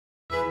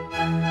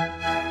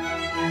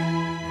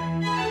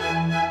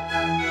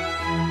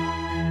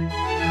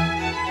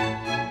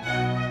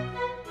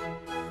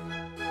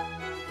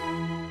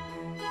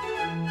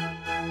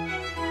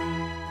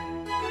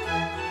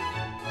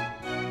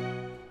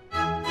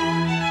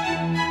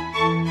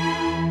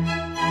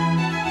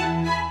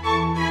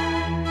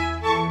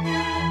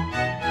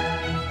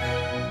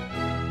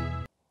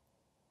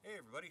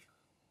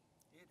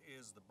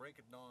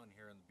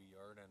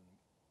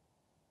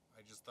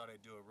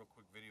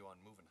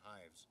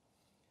hives.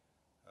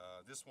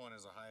 This one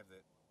is a hive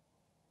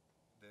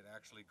that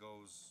actually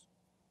goes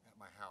at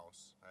my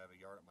house. I have a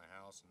yard at my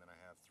house, and then I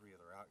have 3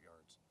 other out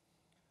yards.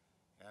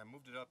 And I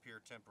moved it up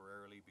here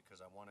temporarily because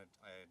I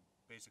had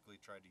basically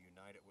tried to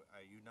unite it.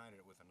 I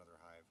united it with another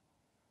hive,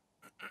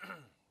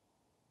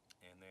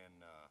 and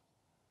then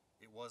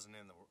it wasn't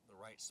in the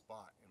right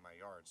spot in my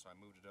yard, so I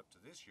moved it up to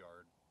this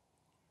yard.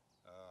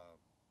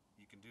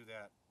 You can do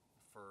that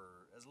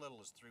for as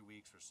little as 3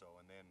 weeks or so,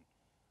 and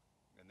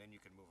then you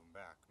can move them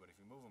back. But if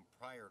you move them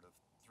prior to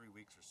 3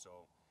 weeks or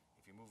so,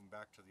 if you move them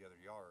back to the other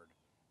yard,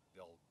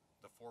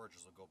 the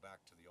forages will go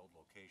back to the old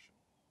location,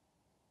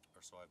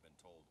 or so I've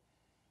been told.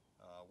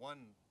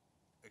 One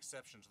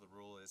exception to the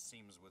rule, it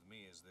seems with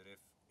me, is that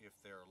if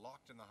they're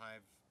locked in the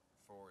hive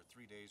for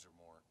 3 days or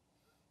more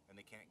and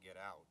they can't get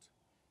out,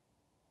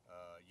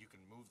 you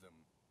can move them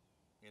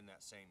in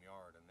that same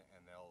yard,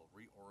 and they'll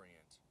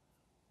reorient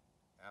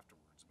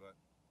afterwards. But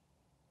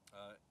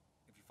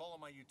if you follow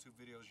my YouTube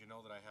videos, you know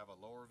that I have a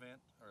lower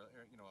vent, or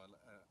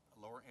a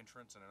lower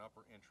entrance and an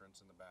upper entrance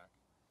in the back.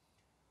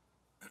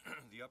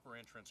 The upper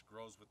entrance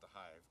grows with the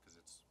hive because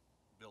it's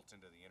built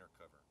into the inner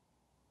cover.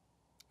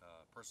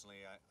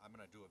 Personally, I'm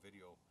going to do a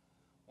video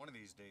one of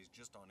these days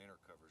just on inner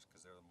covers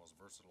because they're the most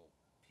versatile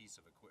piece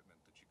of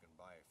equipment that you can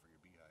buy for your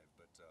beehive.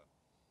 But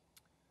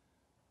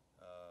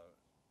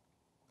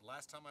the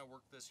last time I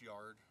worked this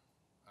yard,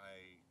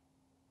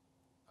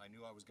 I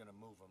knew I was going to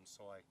move them,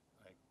 so I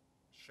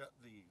shut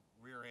the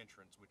rear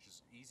entrance, which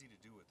is easy to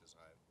do with this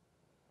hive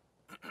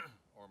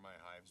or my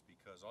hives,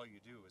 because all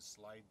you do is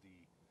slide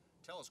the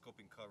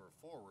telescoping cover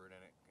forward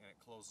and it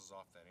closes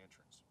off that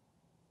entrance.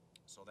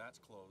 So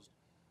that's closed.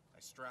 I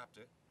strapped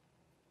it,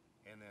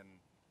 and then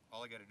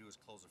all I got to do is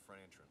close the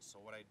front entrance. So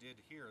what I did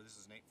here, this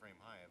is an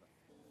 8-frame hive.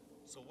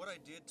 So what I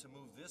did to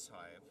move this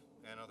hive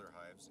and other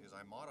hives is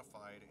I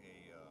modified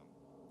a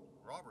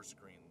robber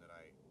screen that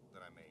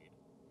I made.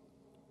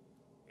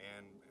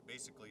 And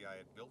basically I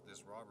had built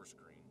this robber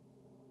screen,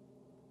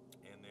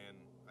 and then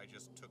I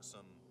just took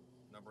some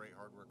number 8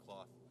 hardware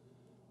cloth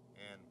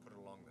and put it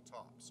along the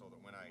top, so that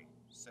when I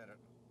set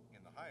it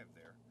in the hive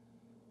there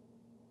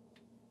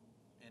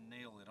and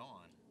nail it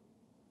on,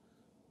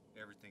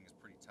 everything is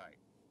pretty tight.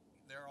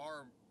 There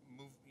are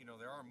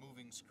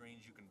moving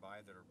screens you can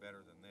buy that are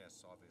better than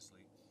this,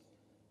 obviously,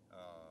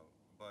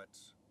 but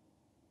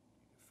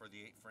for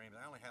the 8 frames,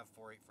 I only have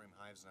 4 8-frame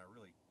hives, and I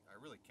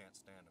really can't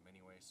stand them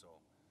anyway.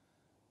 So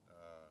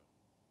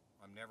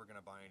I'm never going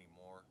to buy any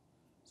more.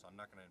 So I'm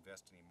not going to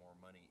invest any more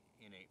money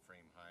in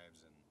 8-frame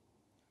hives, and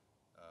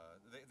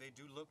they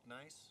do look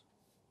nice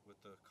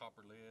with the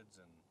copper lids,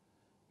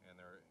 and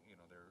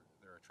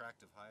they're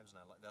attractive hives,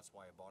 and that's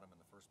why I bought them in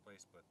the first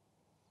place. But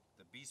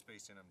the bee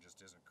space in them just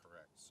isn't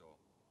correct, so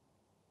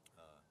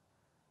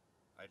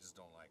I just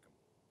don't like them.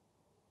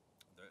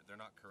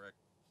 They're not correct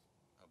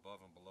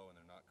above and below, and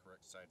they're not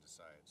correct side to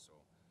side. So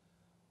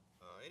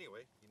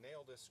anyway, you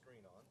nail this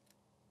screen on,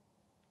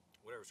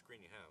 whatever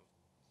screen you have.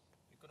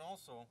 You can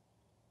also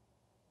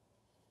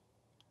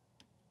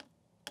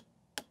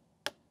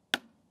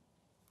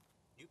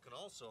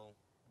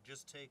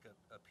just take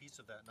a piece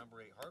of that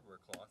number 8 hardware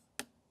cloth,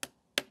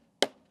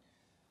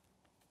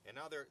 and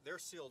now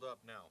they're sealed up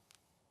now,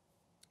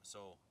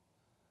 so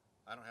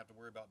I don't have to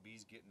worry about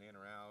bees getting in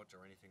or out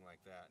or anything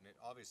like that. And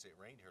obviously it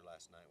rained here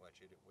last night, which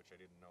I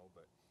didn't know.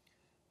 But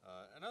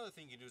another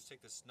thing you do is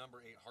take this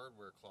number 8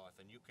 hardware cloth,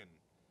 and you can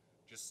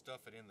just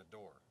stuff it in the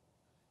door.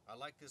 I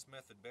like this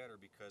method better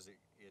because it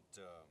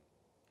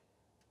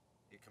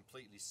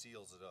completely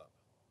seals it up,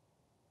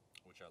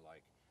 which I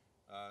like.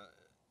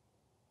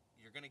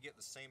 You're going to get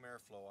the same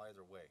airflow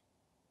either way,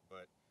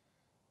 but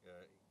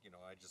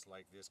I just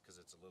like this because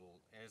it's a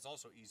little, and it's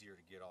also easier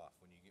to get off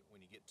when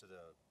you get to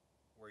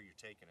where you're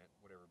taking it,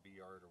 whatever bee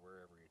yard or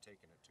wherever you're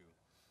taking it to.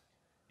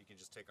 You can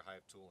just take a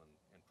hive tool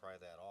and pry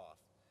that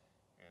off,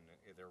 and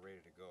they're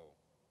ready to go.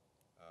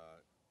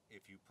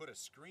 If you put a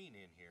screen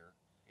in here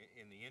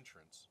in the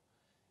entrance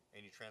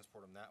and you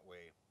transport them that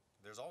way,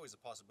 there's always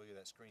a possibility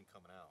of that screen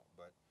coming out,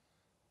 but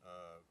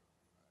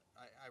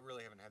I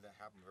really haven't had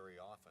that happen very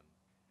often.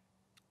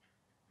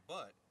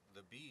 But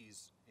the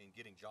bees, in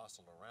getting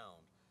jostled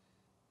around,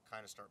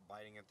 kind of start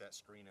biting at that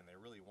screen, and they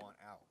really want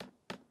out.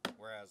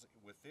 Whereas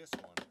with this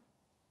one,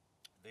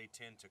 they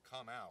tend to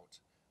come out,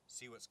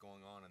 see what's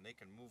going on, and they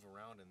can move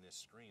around in this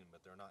screen,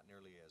 but they're not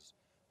nearly as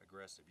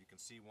aggressive. You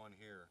can see one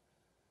here.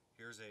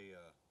 Here's a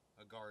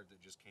guard that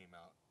just came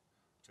out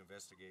to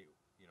investigate,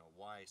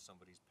 why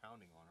somebody's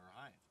pounding on our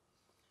hive.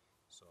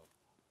 So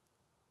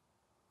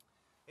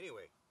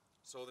anyway,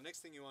 so the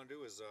next thing you want to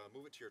do is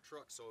move it to your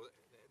truck. So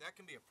that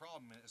can be a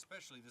problem,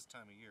 especially this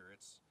time of year.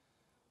 It's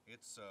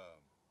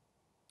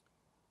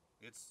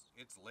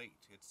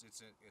late.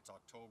 It's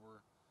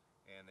October,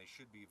 and they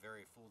should be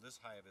very full. This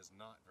hive is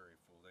not very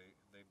full.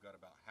 They've got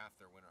about half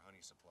their winter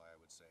honey supply, I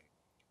would say,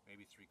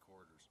 maybe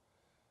 3/4.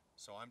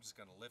 So I'm just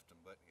going to lift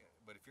them. But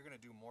if you're going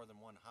to do more than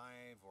one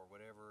hive or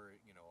whatever,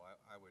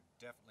 I would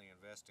definitely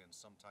invest in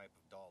some type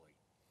of dolly.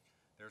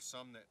 There's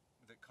some that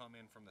come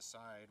in from the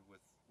side with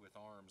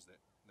arms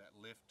that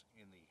lift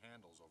in the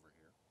handles over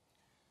here.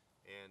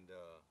 and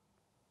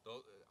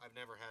I've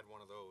never had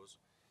one of those.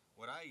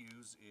 What I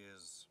use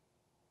is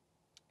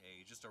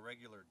just a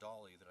regular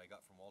dolly that I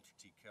got from Walter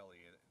T.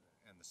 Kelly,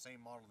 and the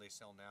same model they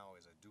sell now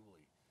is a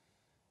dually.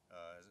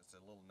 It's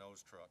a little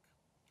nose truck,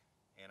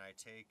 and I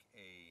take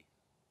a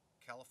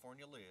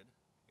California lid,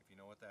 if you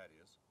know what that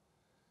is,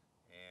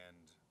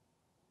 and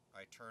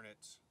I turn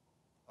it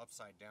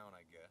upside down,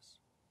 I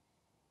guess,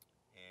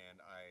 and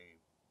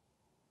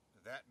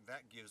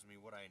that gives me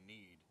what I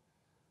need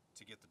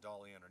to get the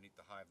dolly underneath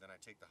the hive. Then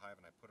I take the hive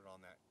and I put it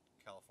on that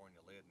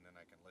California lid, and then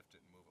I can lift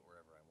it and move it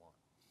wherever I want.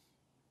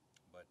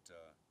 But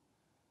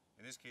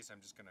in this case,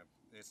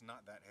 it's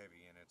not that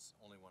heavy, and it's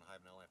only one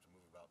hive, and I only have to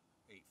move about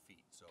 8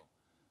 feet. So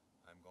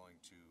I'm going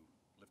to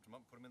lift them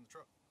up and put them in the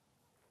truck.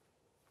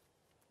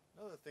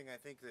 Another thing I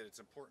think that it's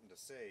important to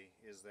say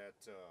is that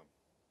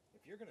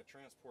if you're going to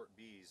transport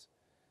bees,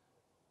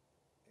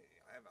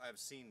 I've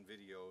seen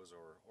videos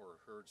or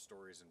heard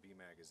stories in bee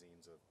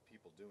magazines of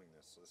people doing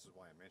this, so this is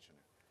why I mention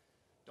it.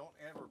 Don't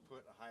ever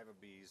put a hive of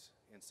bees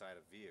inside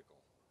a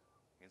vehicle,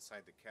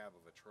 inside the cab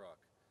of a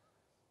truck,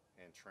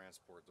 and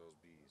transport those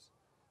bees.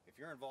 If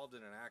you're involved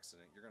in an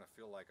accident, you're going to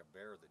feel like a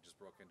bear that just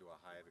broke into a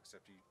hive,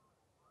 except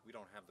we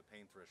don't have the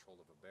pain threshold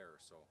of a bear,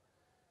 so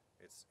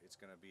it's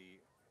going to be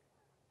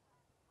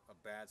a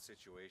bad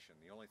situation.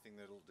 The only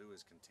thing that it'll do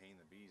is contain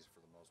the bees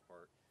for the most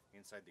part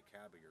inside the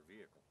cab of your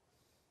vehicle.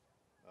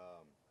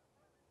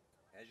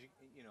 As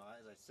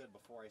I said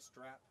before, I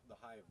strap the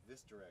hive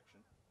this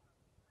direction,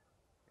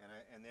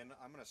 and then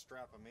I'm going to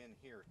strap them in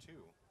here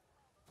too.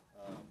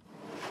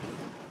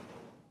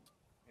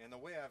 And the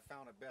way I've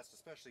found it best,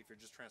 especially if you're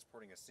just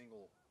transporting a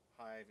single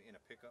hive in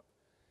a pickup,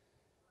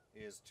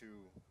 is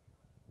to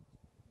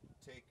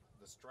take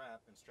the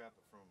strap and strap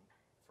it from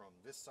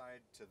this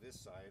side to this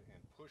side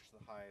and push the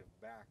hive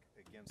back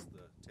against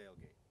the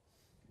tailgate.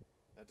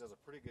 That does a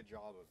pretty good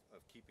job of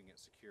keeping it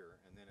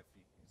secure. And then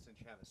since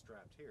you have it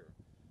strapped here,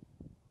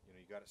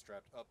 you got it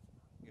strapped up,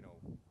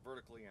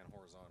 vertically and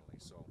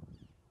horizontally. So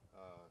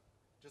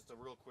just a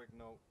real quick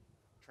note,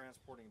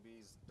 transporting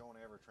bees, don't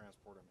ever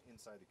transport them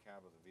inside the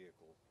cab of the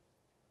vehicle,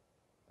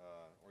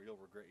 or you'll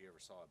regret you ever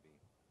saw a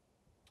bee.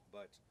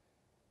 But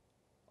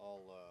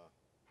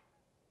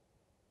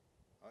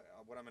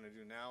what I'm going to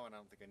do now, and I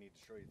don't think I need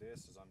to show you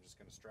this, is I'm just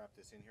going to strap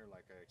this in here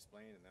like I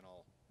explained, and then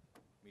I'll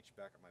meet you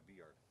back at my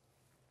bee yard.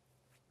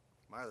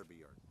 My other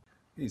bee yard.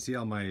 You see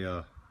how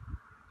my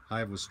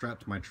hive was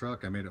strapped to my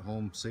truck. I made it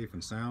home safe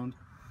and sound.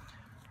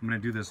 I'm going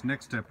to do this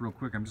next step real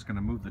quick. I'm just going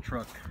to move the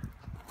truck,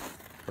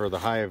 or the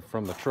hive,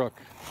 from the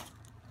truck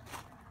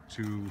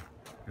to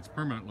its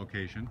permanent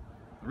location.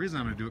 The reason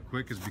I'm going to do it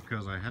quick is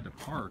because I had to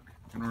park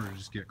in order to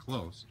just get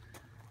close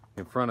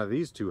in front of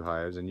these two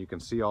hives, and you can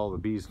see all the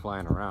bees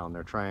flying around.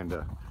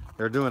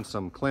 They're doing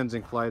some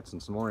cleansing flights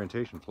and some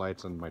orientation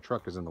flights, and my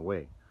truck is in the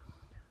way.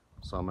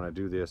 So I'm going to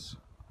do this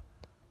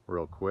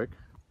real quick.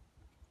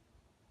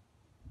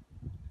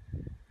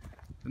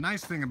 The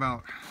nice thing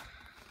about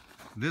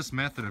this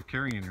method of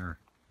carrying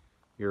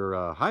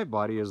your hive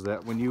body is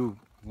that when you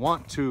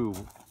want to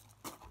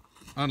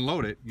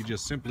unload it, you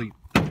just simply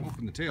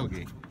open the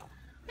tailgate,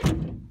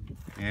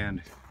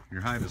 and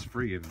your hive is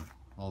free of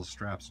all the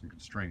straps and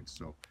constraints,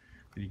 so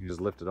you can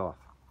just lift it off.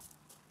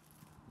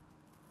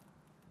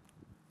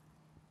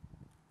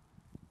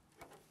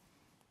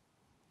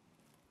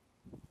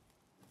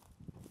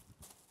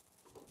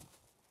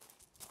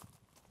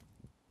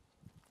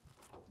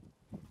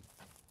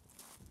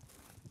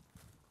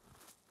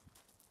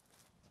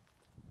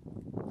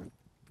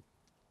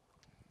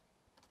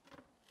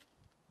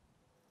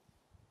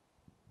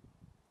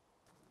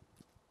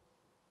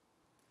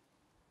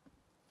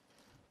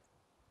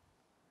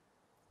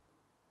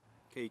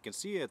 Okay, you can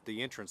see at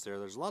the entrance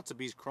there's lots of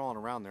bees crawling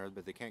around there,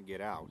 but they can't get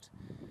out.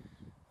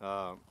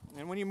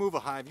 And when you move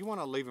a hive, you want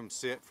to leave them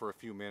sit for a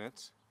few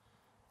minutes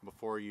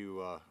before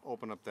you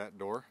open up that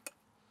door.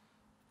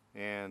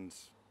 And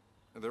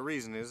the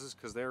reason is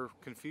because they're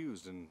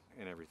confused and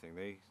everything.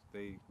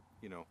 They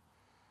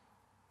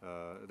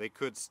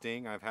could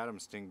sting. I've had them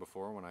sting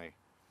before when I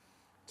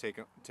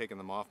taken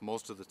them off.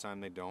 Most of the time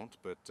they don't,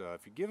 but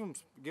if you give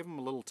them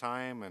a little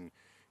time, and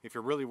if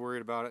you're really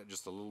worried about it,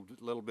 just a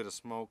little bit of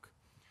smoke,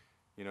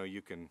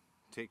 you can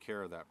take care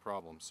of that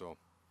problem. So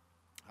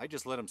I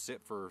just let them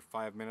sit for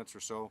 5 minutes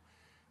or so,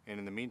 and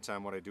in the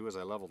meantime what I do is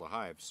I level the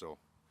hive. So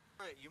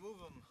alright, you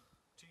move them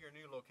to your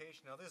new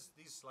location. Now these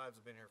slabs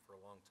have been here for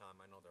a long time.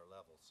 I know they're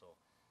level, so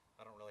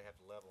I don't really have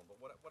to level them.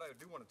 But what I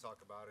do want to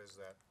talk about is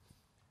that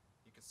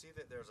you can see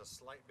that there's a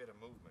slight bit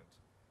of movement.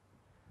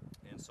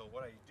 And so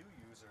what I do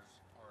use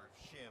are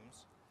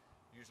shims,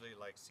 usually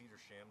like cedar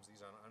shims.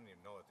 These I don't even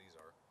know what these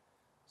are.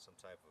 Some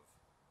type of,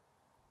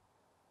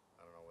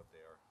 I don't know what they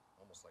are.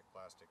 Almost like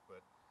plastic,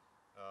 but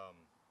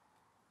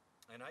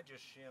and I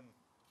just shim.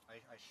 I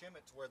shim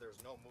it to where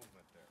there's no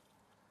movement there.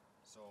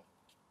 So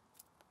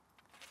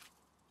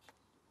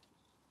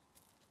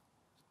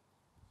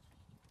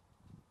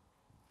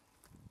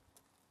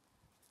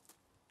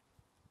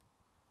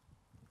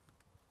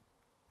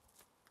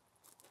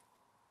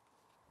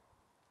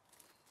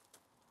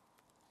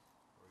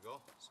there we go.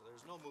 now, so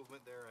there's no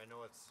movement there. I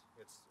know it's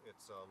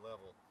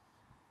level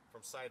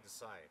from side to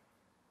side.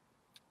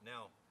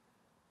 Now,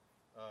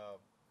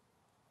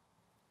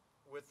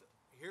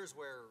 here's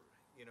where,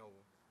 you know,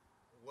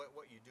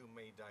 what you do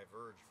may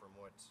diverge from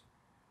what,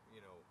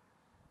 you know,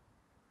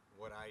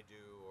 what I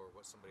do or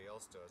what somebody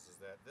else does. Is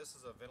that this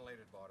is a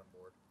ventilated bottom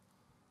board,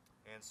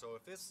 and so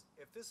if this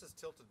is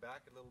tilted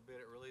back a little bit,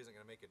 it really isn't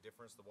going to make a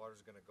difference. The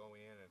water's going to go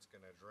in and it's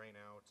going to drain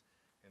out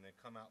and then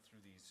come out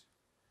through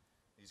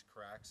these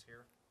cracks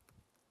here.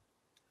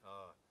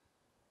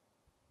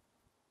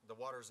 The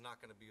water is not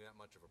going to be that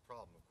much of a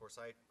problem. Of course,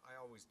 I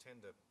always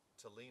tend to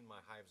lean my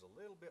hives a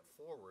little bit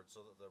forward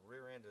so that the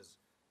rear end is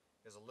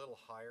a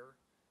little higher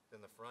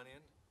than the front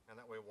end, and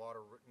that way water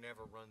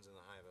never runs in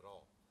the hive at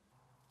all.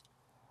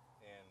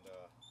 And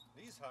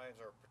these hives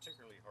are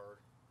particularly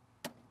hard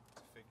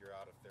to figure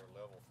out if they're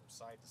level from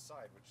side to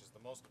side, which is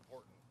the most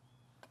important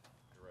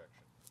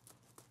direction.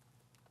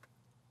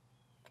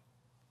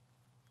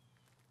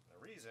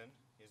 The reason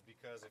is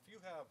because if you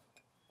have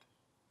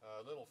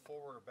a little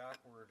forward or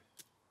backward,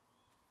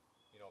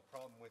 you know,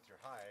 problem with your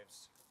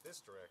hives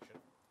this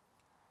direction,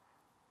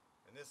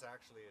 and this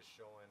actually is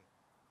showing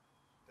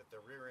that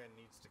the rear end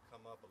needs to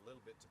come up a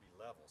little bit to be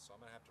level, so I'm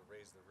going to have to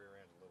raise the rear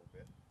end a little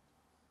bit.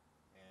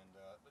 And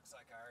it looks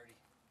like I already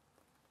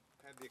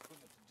have the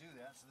equipment to do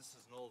that, so this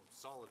is an old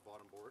solid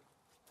bottom board.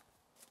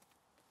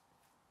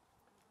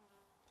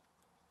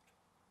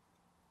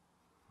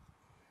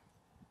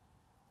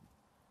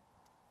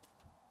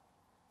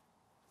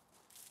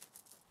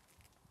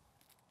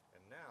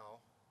 And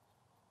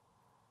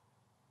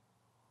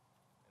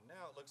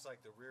now it looks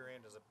like the rear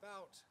end is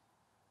about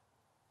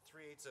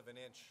 3/8 of an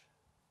inch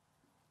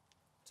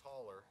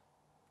taller,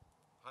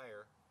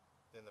 higher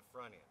than the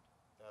front end.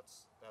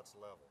 That's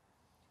level.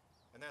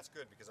 And that's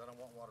good because I don't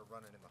want water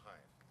running in the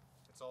hive.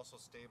 It's also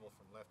stable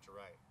from left to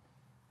right.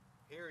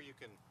 Here you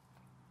can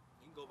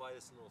go by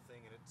this little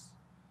thing and it's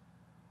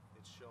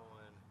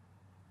showing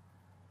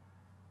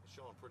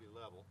pretty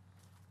level.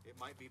 It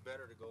might be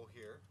better to go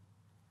here.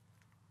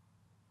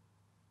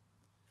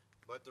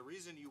 But the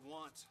reason you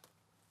want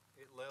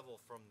it level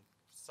from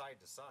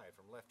side to side,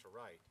 from left to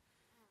right,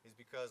 is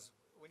because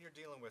when you're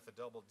dealing with a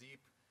double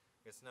deep,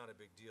 it's not a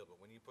big deal. But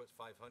when you put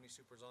 5 honey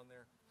supers on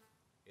there,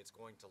 it's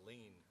going to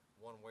lean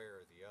one way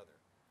or the other.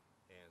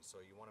 And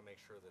so you want to make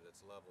sure that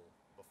it's level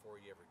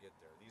before you ever get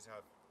there. These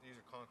are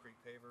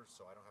concrete pavers,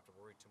 so I don't have to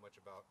worry too much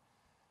about,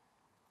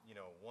 you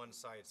know, one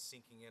side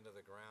sinking into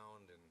the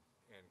ground and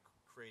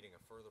creating a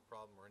further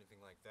problem or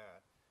anything like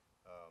that.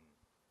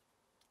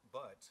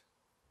 But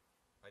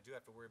I do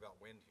have to worry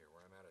about wind here.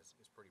 Where I'm at is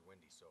pretty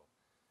windy, so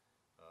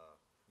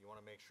you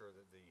want to make sure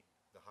that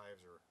the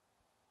hives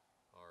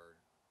are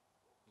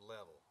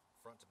level,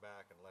 front to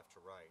back and left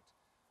to right.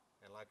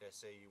 And like I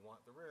say, you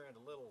want the rear end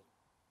a little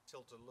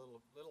tilted, a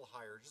little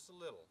higher, just a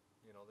little.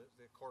 You know, the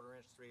 1/4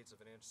 inch, 3/8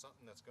 of an inch,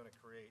 something that's going to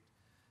create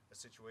a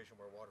situation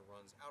where water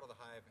runs out of the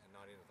hive and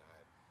not into the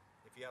hive.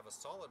 If you have a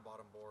solid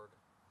bottom board,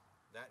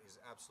 that is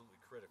absolutely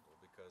critical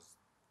because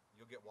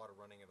you'll get water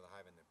running into the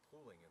hive and then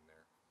pooling in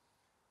there.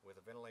 With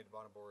a ventilated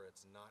bottom board,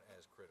 it's not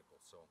as critical.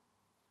 So,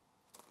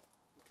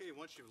 okay,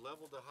 once you've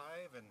leveled the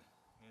hive and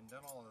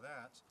done all of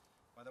that,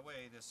 by the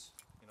way, this,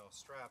 you know,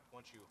 strap,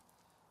 once you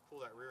pull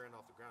that rear end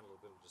off the ground a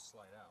little bit, it'll just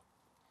slide out.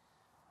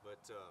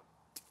 But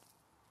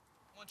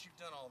once you've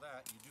done all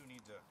that, you do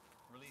need to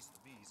release the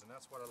bees, and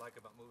that's what I like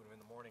about moving them in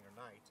the morning or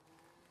night,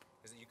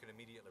 is that you can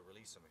immediately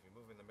release them. If you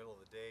move in the middle of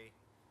the day,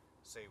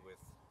 say with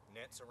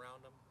nets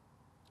around them,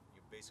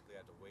 you basically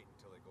have to wait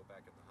until they go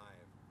back in the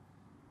hive.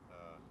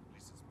 At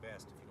least it's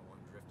best if you don't want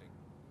them drifting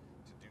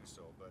to do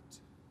so. But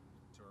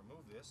to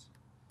remove this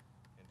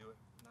and do it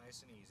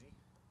nice and easy,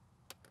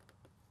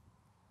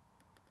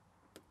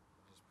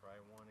 just pry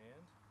one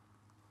end.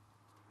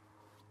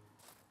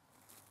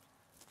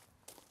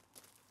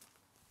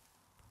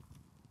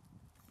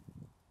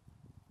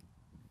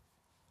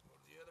 Go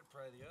to the other,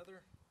 pry the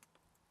other.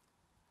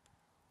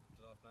 Lift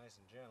it off nice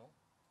and gentle.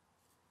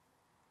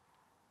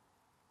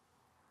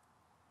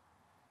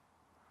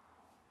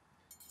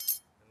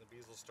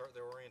 Bees will start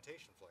their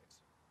orientation flights.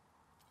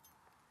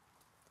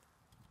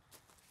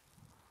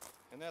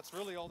 And that's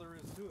really all there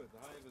is to it. The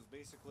hive is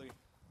basically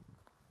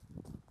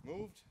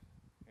moved,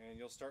 and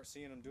you'll start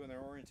seeing them doing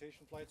their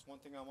orientation flights. One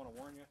thing I want to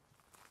warn you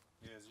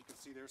is you can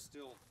see there's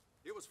still,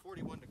 it was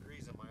 41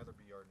 degrees in my other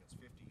bee yard and it's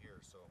 50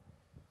 here, so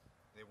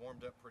they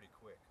warmed up pretty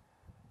quick.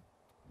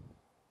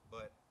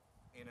 But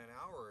in an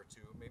hour or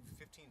two, maybe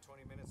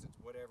 15-20 minutes, it's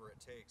whatever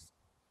it takes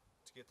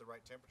to get the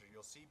right temperature,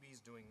 you'll see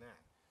bees doing that,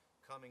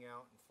 coming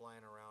out and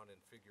flying around in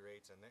figure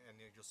eights, and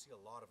you'll see a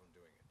lot of them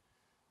doing it.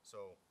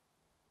 So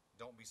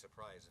don't be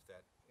surprised if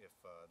that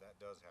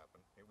does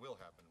happen. It will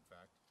happen, in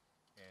fact.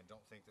 And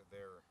don't think that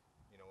they're,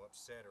 you know,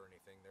 upset or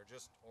anything. They're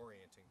just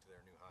orienting to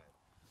their new hive.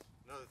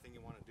 Another thing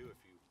you want to do,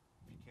 if you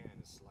can,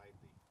 is slide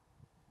the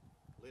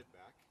lid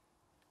back.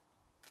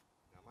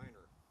 Now mine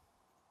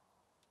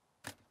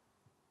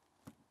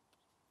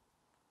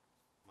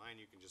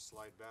you can just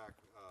slide back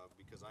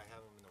because I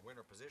have them in the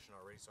winter position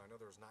already, so I know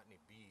there's not any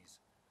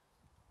bees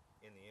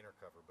in the inner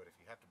cover. But if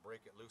you have to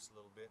break it loose a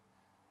little bit,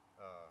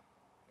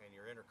 and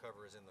your inner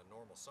cover is in the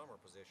normal summer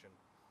position,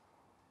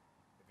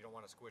 if you don't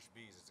want to squish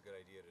bees, it's a good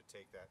idea to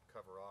take that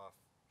cover off,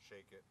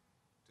 shake it,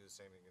 do the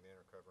same thing in the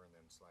inner cover, and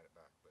then slide it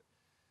back. But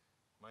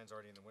mine's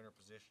already in the winter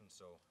position,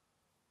 so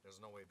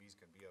there's no way bees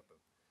can be up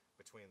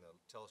between the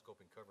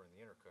telescoping cover and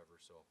the inner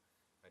cover, so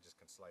I just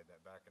can slide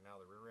that back. And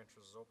now the rear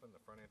entrance is open,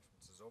 the front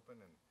entrance is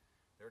open, and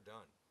they're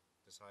done.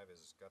 This hive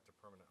has got their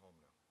permanent home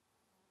now.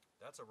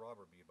 That's a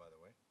robber bee, by the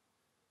way.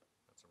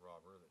 That's a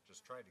robber that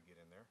just tried to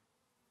get in there,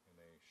 and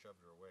they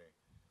shoved her away.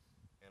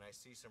 And I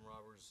see some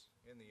robbers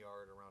in the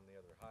yard around the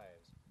other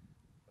hives,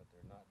 but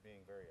they're not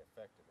being very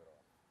effective at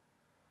all.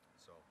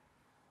 So,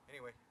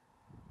 anyway,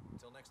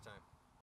 until next time.